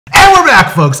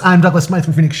back, folks. I'm Douglas Smythe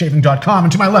from PhoenixShaving.com,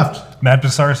 and to my left, Matt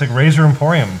Pisarcik, Razor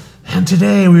Emporium. And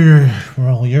today we're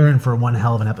all yearning for one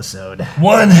hell of an episode.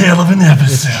 One hell of an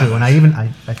episode. It's true, and I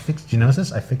fixed. Do you notice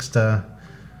this? I fixed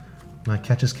my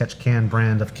Catch as Catch Can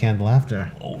brand of canned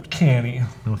laughter. Old canny.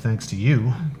 No thanks to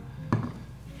you.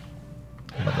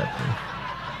 I love that thing.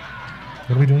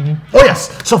 What are we doing here? Oh,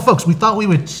 yes. So, folks, we thought we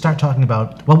would start talking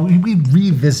about, well, we'd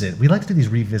revisit. We like to do these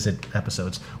revisit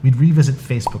episodes. We'd revisit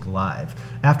Facebook Live.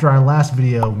 After our last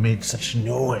video made such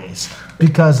noise.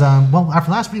 Because, well, our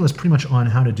last video was pretty much on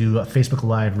how to do a Facebook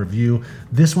Live review.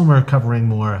 This one we're covering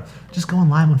more just going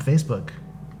live on Facebook.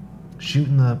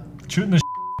 Shooting the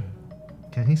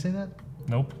Can he say that?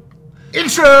 Nope.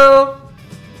 Intro!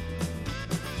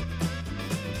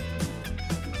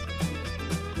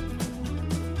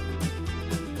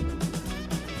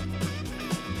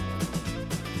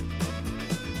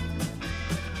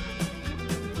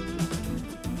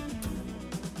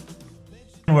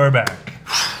 We're back.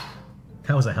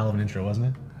 That was a hell of an intro, wasn't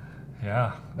it?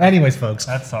 Yeah. Anyways, folks.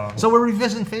 That song. So we're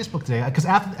revisiting Facebook today because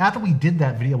after we did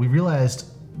that video, we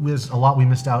realized there's a lot we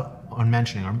missed out on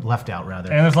mentioning, or left out rather.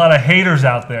 And there's a lot of haters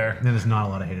out there. And there's not a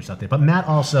lot of haters out there. But Matt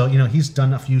also, you know, he's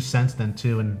done a few since then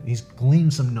too, and he's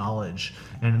gleaned some knowledge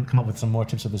and come up with some more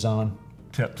tips of his own.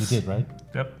 Tips. You did, right?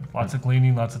 Yep. Lots of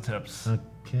gleaning, lots of tips.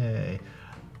 Okay.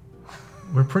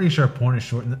 We're pretty sure porn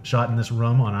is shot in this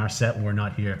room on our set when we're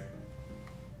not here.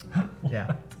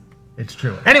 Yeah, it's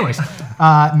true. Anyways,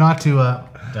 not to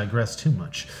digress too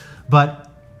much,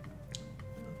 but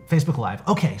Facebook Live.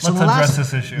 Okay, so let's address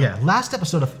this issue. Yeah, last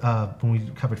episode of when we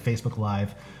covered Facebook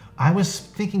Live, I was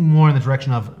thinking more in the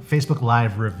direction of Facebook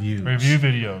Live reviews. Review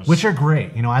videos. Which are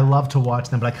great. You know, I love to watch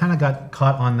them, but I kind of got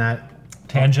caught on that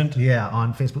tangent. Yeah,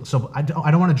 on Facebook. So I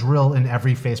don't want to drill in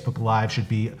every Facebook Live should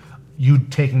be you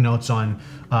taking notes on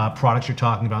products you're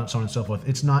talking about, and so on and so forth.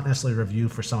 It's not necessarily a review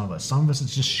for some of us. Some of us,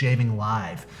 it's just shaving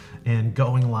live and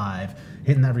going live,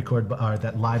 hitting that record or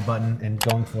that live button and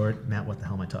going for it. Matt, what the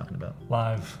hell am I talking about?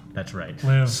 Live. That's right.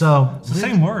 Live. So it's the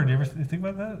same word. You ever think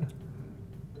about that?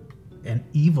 And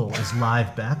evil is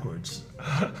live backwards.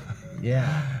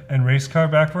 Yeah. And race car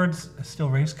backwards is still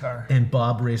race car. And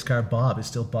Bob race car Bob is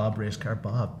still Bob race car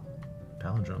Bob.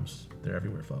 Palindromes. They're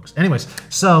everywhere, folks. Anyways,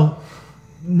 so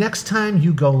next time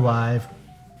you go live,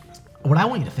 what I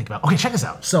want you to think about, okay, check this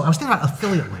out. So I was thinking about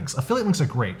affiliate links. Affiliate links are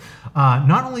great.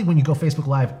 Not only when you go Facebook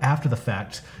Live after the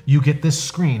fact, you get this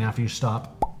screen after you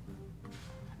stop.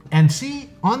 And see,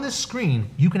 on this screen,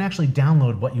 you can actually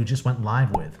download what you just went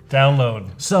live with. Download.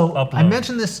 So upload. I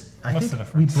mentioned this, I What's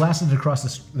think we blasted it across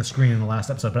the screen in the last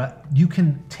episode, but you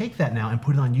can take that now and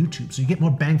put it on YouTube. So you get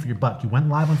more bang for your buck. You went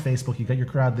live on Facebook, you got your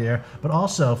crowd there, but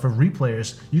also for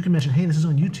replayers, you can mention, hey, this is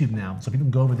on YouTube now. So people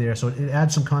can go over there. So it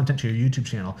adds some content to your YouTube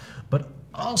channel. But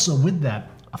also with that,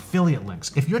 affiliate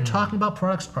links. If you're talking about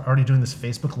products, are already doing this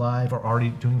Facebook Live or already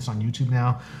doing this on YouTube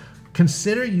now,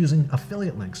 consider using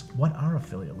affiliate links. What are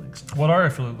affiliate links? What are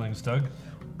affiliate links, Doug?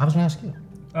 I was going to ask you.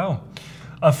 Oh.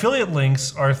 Affiliate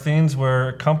links are things where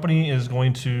a company is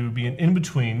going to be an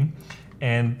in-between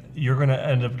and you're going to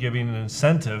end up giving an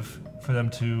incentive for them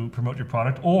to promote your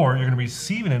product, or you're going to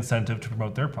receive an incentive to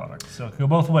promote their product. So it can go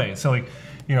both ways. So, like,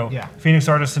 you know, Phoenix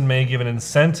Artisan may give an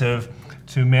incentive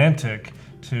to Mantic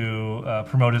to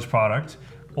promote his product,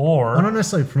 or... Well, not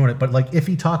necessarily promote it, but like if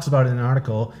he talks about it in an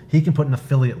article, he can put an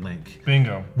affiliate link.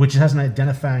 Bingo. Which has an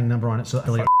identifying number on it, so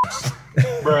affiliate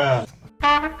Bruh.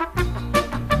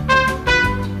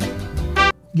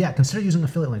 Yeah, consider using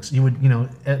affiliate links. You would, you know,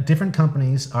 different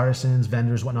companies, artisans,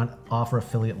 vendors, whatnot, offer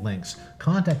affiliate links.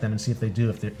 Contact them and see if they do,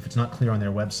 if it's not clear on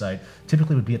their website.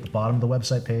 Typically it would be at the bottom of the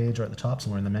website page or at the top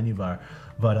somewhere in the menu bar.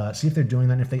 But see if they're doing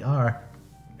that, and if they are,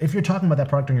 if you're talking about that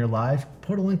product on your live,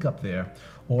 put a link up there.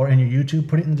 Or in your YouTube,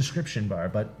 put it in the description bar.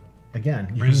 But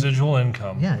again, residual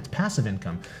income. Yeah, it's passive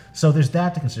income. So there's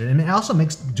that to consider. And it also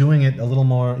makes doing it a little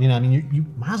more, you know, I mean, you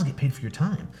might as well get paid for your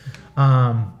time.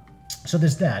 So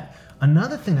there's that.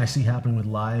 Another thing I see happening with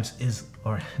lives is,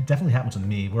 or definitely happens with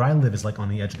me, where I live is like on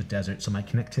the edge of the desert, so my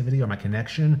connectivity or my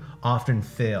connection often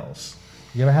fails.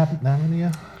 You ever happen that one to you?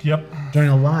 Yep. During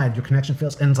a live, your connection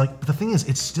fails, and it's like, but the thing is,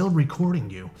 it's still recording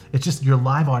you. It's just your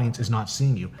live audience is not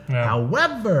seeing you. Yeah.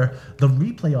 However, the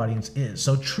replay audience is.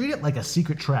 So treat it like a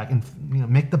secret track, and you know,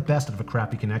 make the best of a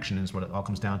crappy connection is what it all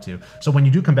comes down to. So when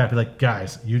you do come back, be like,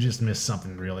 guys, you just missed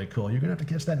something really cool. You're gonna have to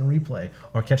catch that in replay,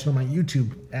 or catch it on my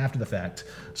YouTube after the fact.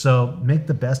 So make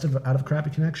the best out of a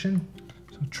crappy connection.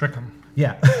 So trick them.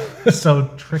 Yeah. So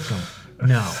trick them.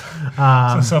 No.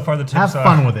 So far the tips have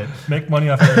fun with it. Make money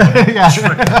off everybody.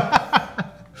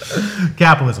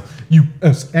 Capitalism.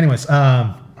 Anyways,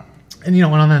 and you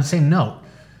know, and on that same note,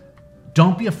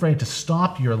 don't be afraid to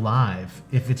stop your live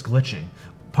if it's glitching.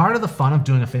 Part of the fun of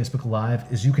doing a Facebook Live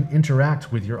is you can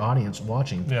interact with your audience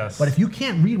watching. Yes. But if you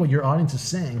can't read what your audience is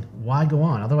saying, why go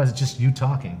on? Otherwise, it's just you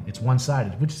talking. It's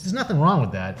one-sided, which there's nothing wrong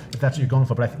with that if that's what you're going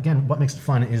for. But again, what makes it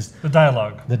fun is the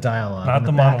dialogue. The dialogue. Not and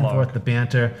the back monologue. and forth, the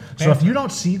banter. So if you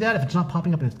don't see that, if it's not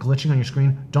popping up and it's glitching on your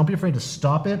screen, don't be afraid to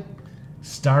stop it,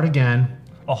 start again.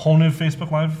 A whole new Facebook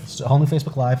Live? A whole new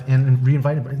Facebook Live and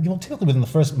re-invite it. Well, typically within the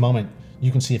first moment,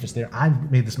 you can see if it's there.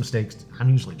 I've made this mistake. I'm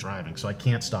usually driving, so I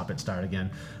can't stop it, start again.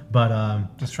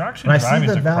 But distraction but I see driving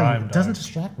the is a value. crime. It doesn't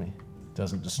distract me.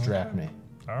 Doesn't distract me.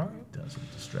 All right.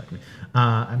 Doesn't distract me.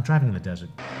 I'm driving in the desert.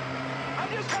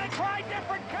 I'm just going to try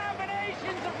different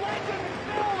combinations of legend and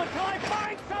film until I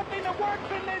find something that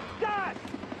works in this dust.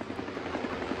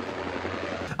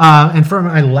 And for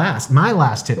my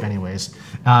last tip, anyways,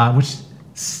 which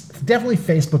is definitely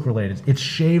Facebook related. It's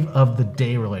shave of the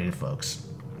day related, folks.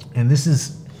 And this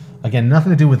is, again, nothing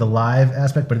to do with the live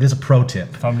aspect, but it is a pro tip.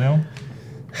 Thumbnail?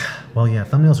 Well, yeah,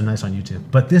 thumbnails are nice on YouTube.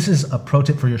 But this is a pro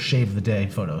tip for your shave of the day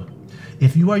photo.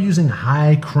 If you are using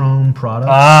high chrome products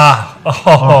or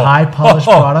high polished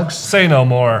products. Say no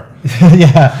more.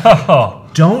 Yeah.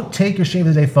 Don't take your shave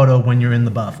of the day photo when you're in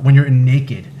the buff, when you're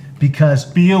naked. Because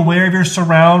be aware of your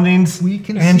surroundings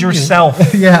and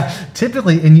yourself. Yeah,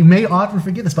 typically, and you may often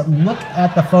forget this, but look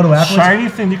at the photo afterwards. Shiny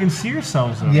thing you can see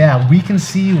yourselves in. Yeah, we can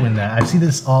see you in that. I see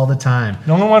this all the time.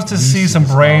 No one wants to see some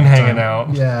brain hanging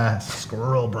out. Yeah,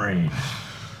 squirrel brain.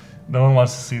 No one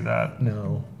wants to see that.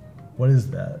 No. What is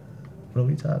that? What are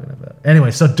we talking about? Anyway,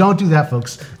 so don't do that,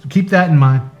 folks. Keep that in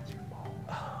mind.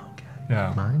 Oh, okay.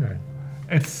 Yeah. Mine or?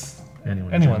 It's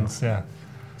anyone's, yeah.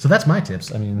 So that's my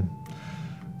tips. I mean,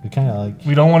 we kind of like...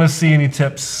 We don't want to see any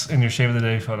tips in your shave of the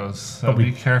day photos, so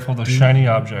be careful of those shiny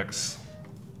objects.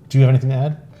 Do you have anything to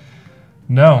add?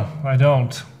 No, I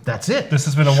don't. That's it. This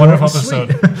has been a wonderful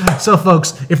episode. So,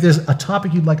 folks, if there's a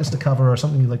topic you'd like us to cover or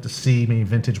something you'd like to see, maybe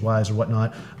vintage-wise or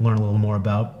whatnot, learn a little more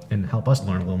about, and help us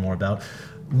learn a little more about,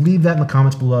 leave that in the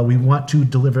comments below. We want to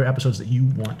deliver episodes that you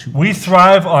want to. We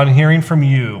thrive on hearing from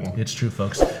you. It's true,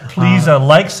 folks. Please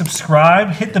like,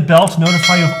 subscribe, hit the bell to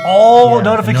notify you of all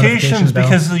notifications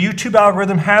because the YouTube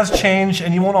algorithm has changed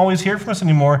and you won't always hear from us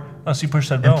anymore unless you push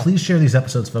that bell. And please share these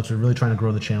episodes, folks. We're really trying to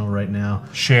grow the channel right now.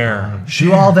 Share.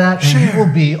 Do all that, and you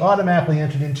will be automatically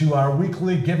entered into our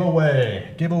weekly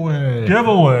giveaway.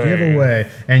 Giveaway.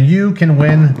 And you can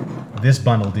win this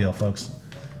bundle deal, folks.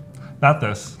 Not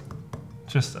this.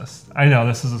 Just this. I know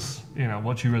this is,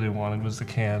 what you really wanted was the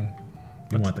can.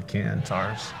 You want the can. It's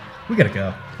ours. We gotta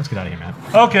go. Let's get out of here, man.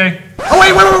 Okay. Oh,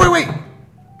 wait.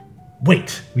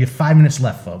 Wait. We have 5 minutes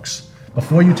left, folks.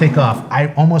 Before you take off,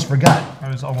 I almost forgot.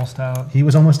 I was almost out. He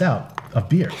was almost out of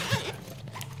beer.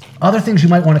 Other things you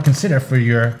might want to consider for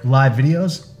your live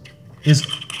videos is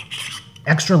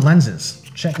extra lenses.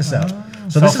 Check this out.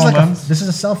 So this is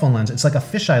a cell phone lens. It's like a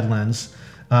fisheye lens.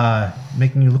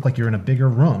 Making you look like you're in a bigger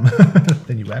room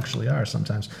than you actually are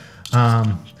sometimes.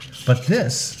 But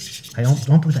this, I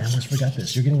don't believe I almost forgot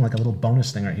this. You're getting like a little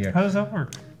bonus thing right here. How does that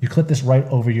work? You clip this right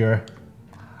over your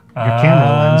camera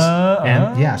lens,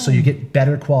 and yeah, so you get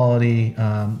better quality.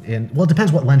 Well, it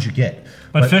depends what lens you get.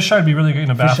 But fisheye would be really good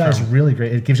in a bathroom. Fisheye is really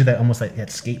great. It gives you that almost like that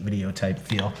skate video type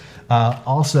feel.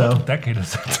 Also, what decade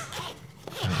is that?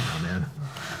 I don't know, man.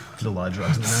 Did a lot of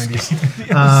drugs in the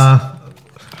 90s.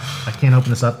 I can't open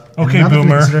this up. Okay, another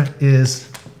boomer. thing to consider is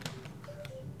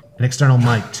an external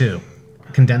mic too,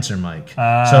 condenser mic.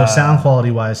 So sound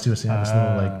quality wise too. So I have this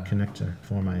little like connector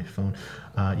for my phone.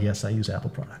 Yes, I use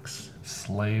Apple products.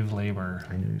 Slave labor.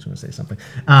 I knew he was going to say something.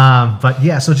 But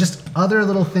yeah, so just other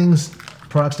little things,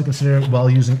 products to consider while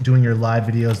doing your live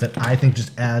videos that I think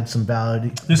just add some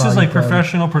value. This is like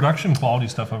professional production quality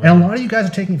stuff over here. And here. a lot of you guys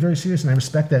are taking it very serious, and I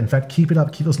respect that. In fact, keep it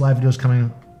up. Keep those live videos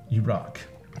coming. You rock.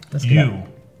 Let's go.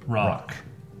 Rock.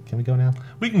 Can we go now?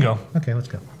 We can go. Okay, let's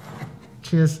go.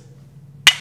 Cheers.